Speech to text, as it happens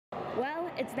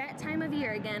It's that time of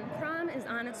year again. Prom is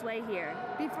on its way here.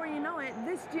 Before you know it,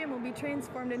 this gym will be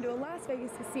transformed into a Las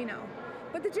Vegas casino.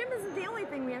 But the gym isn't the only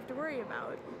thing we have to worry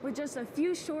about. With just a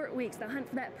few short weeks, the hunt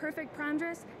for that perfect prom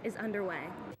dress is underway.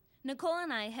 Nicole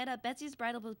and I head up Betsy's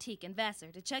Bridal Boutique in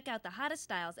Vassar to check out the hottest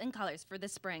styles and colors for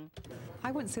this spring.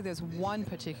 I wouldn't say there's one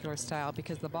particular style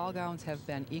because the ball gowns have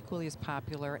been equally as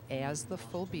popular as the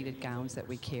full beaded gowns that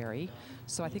we carry.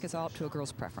 So I think it's all up to a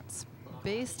girl's preference.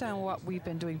 Based on what we've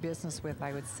been doing business with,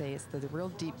 I would say it's the real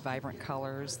deep, vibrant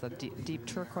colors, the deep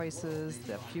turquoises,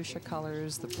 the fuchsia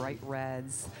colors, the bright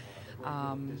reds,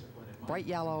 bright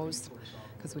yellows,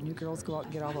 because when you girls go out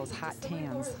and get all those hot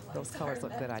tans, those colors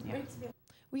look good on you.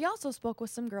 We also spoke with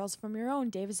some girls from your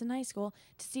own Davison High School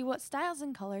to see what styles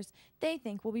and colors they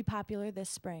think will be popular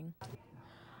this spring.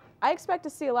 I expect to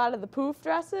see a lot of the poof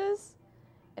dresses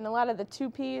and a lot of the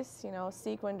two-piece,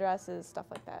 sequin dresses, stuff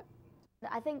like that.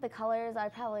 I think the colors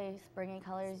are probably springy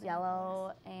colors,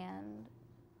 yellow and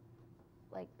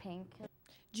like pink.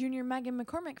 Junior Megan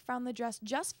McCormick found the dress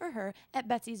just for her at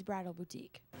Betsy's Bridal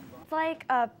Boutique. It's like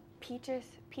a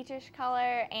peachish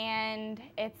color, and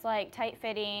it's like tight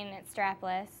fitting, it's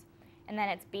strapless, and then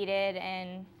it's beaded,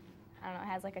 and I don't know,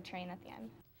 it has like a train at the end.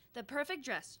 The perfect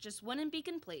dress just wouldn't be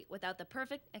complete without the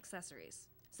perfect accessories.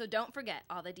 So don't forget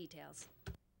all the details.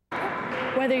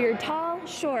 Whether you're tall,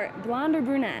 short, blonde, or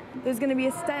brunette, there's going to be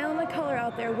a style and a color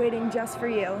out there waiting just for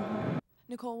you.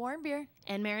 Nicole Warmbier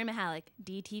and Mary Mahalic,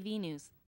 DTV News.